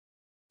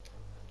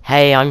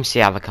Hey, I'm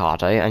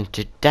Avocado, and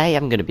today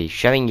I'm going to be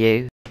showing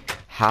you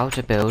how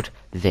to build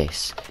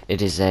this.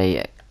 It is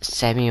a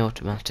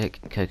semi-automatic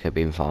cocoa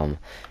bean farm.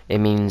 It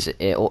means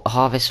it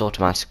harvests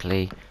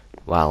automatically.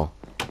 Well,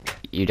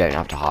 you don't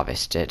have to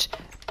harvest it,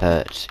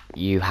 but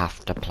you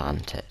have to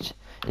plant it.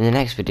 In the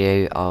next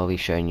video, I'll be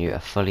showing you a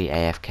fully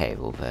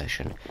AFK-able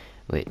version,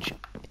 which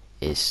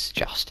is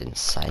just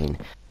insane.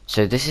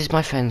 So this is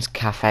my friend's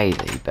cafe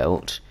that he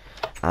built,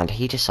 and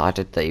he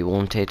decided that he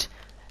wanted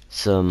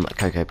some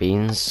cocoa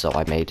beans, so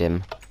I made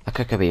him a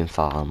cocoa bean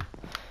farm,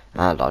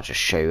 and I'll just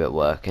show you it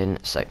working.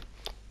 So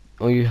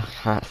all you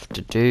have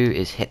to do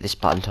is hit this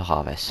button to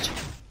harvest,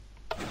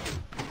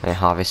 and it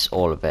harvests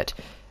all of it.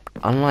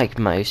 Unlike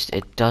most,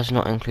 it does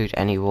not include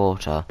any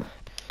water.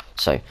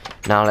 So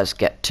now let's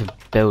get to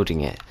building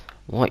it.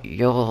 What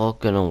you're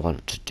gonna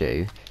want to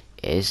do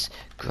is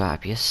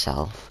grab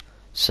yourself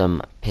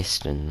some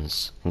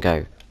pistons and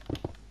go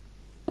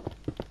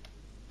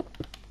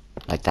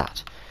like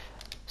that.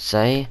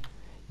 Say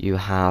you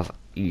have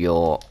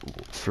your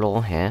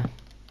floor here.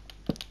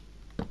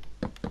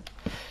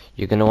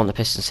 You're going to want the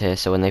pistons here,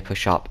 so when they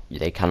push up,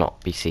 they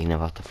cannot be seen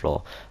above the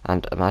floor.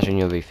 And imagine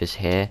your roof is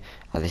here,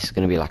 and this is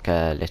going to be like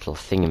a little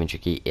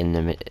thingamajiggy in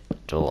the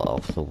middle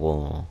of the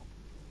wall.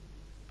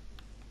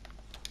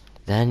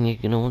 Then you're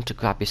going to want to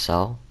grab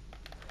yourself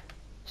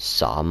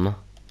some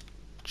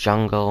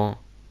jungle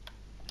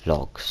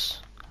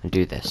logs and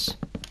do this.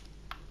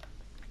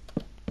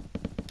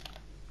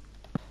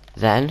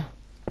 Then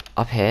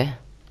up here,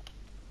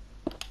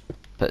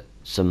 put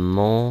some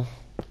more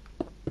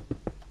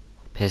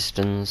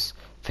pistons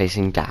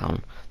facing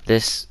down.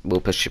 This will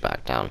push you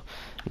back down.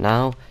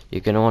 Now you're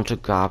going to want to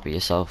grab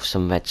yourself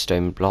some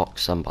redstone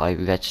blocks, and by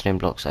redstone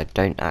blocks I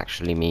don't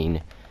actually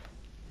mean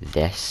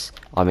this.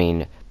 I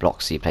mean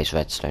blocks that you place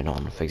redstone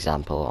on. For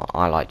example,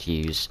 I like to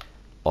use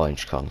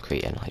orange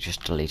concrete, and I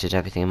just deleted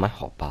everything in my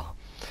hotbar.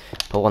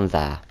 Put one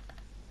there,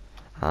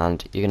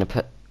 and you're going to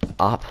put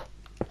up,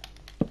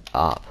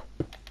 up,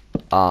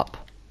 up,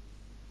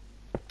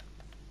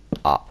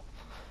 up.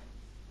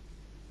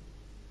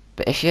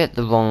 But if you're at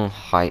the wrong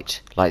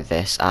height like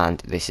this, and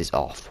this is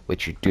off,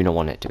 which you do not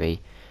want it to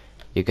be,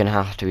 you're gonna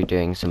have to be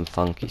doing some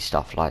funky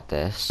stuff like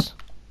this.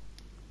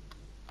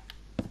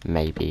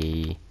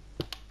 Maybe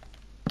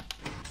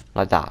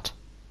like that.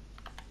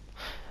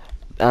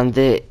 And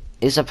there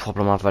is a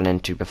problem I've run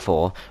into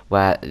before,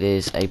 where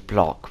there's a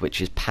block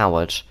which is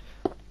powered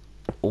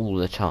all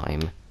the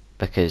time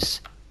because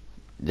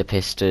the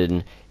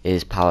piston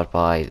is powered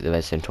by the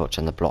redstone torch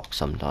and the block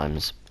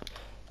sometimes.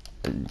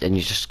 And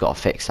you just gotta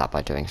fix that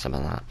by doing some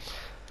of that.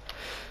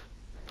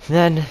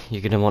 Then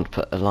you're gonna want to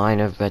put a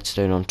line of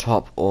redstone on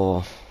top,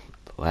 or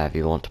wherever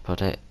you want to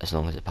put it, as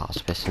long as it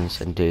passes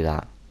pistons, and do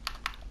that.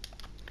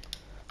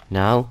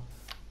 Now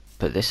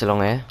put this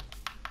along here,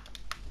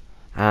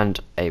 and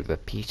a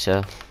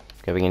repeater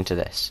going into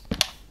this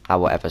at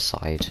whatever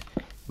side,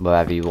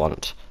 wherever you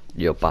want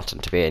your button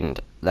to be, and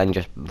then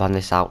just run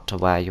this out to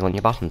where you want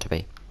your button to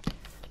be,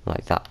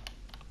 like that.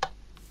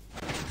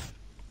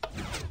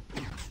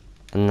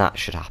 And that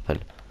should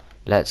happen.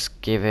 Let's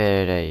give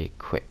it a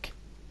quick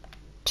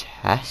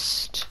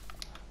test.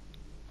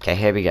 Okay,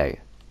 here we go.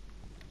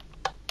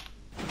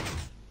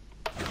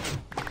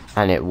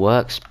 And it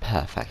works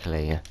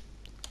perfectly.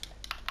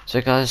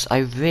 So guys, I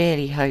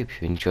really hope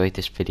you enjoyed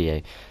this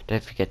video.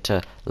 Don't forget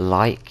to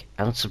like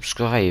and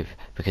subscribe,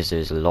 because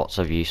there's lots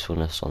of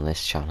usefulness on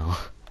this channel.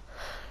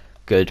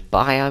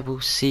 Goodbye, I will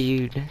see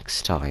you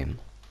next time.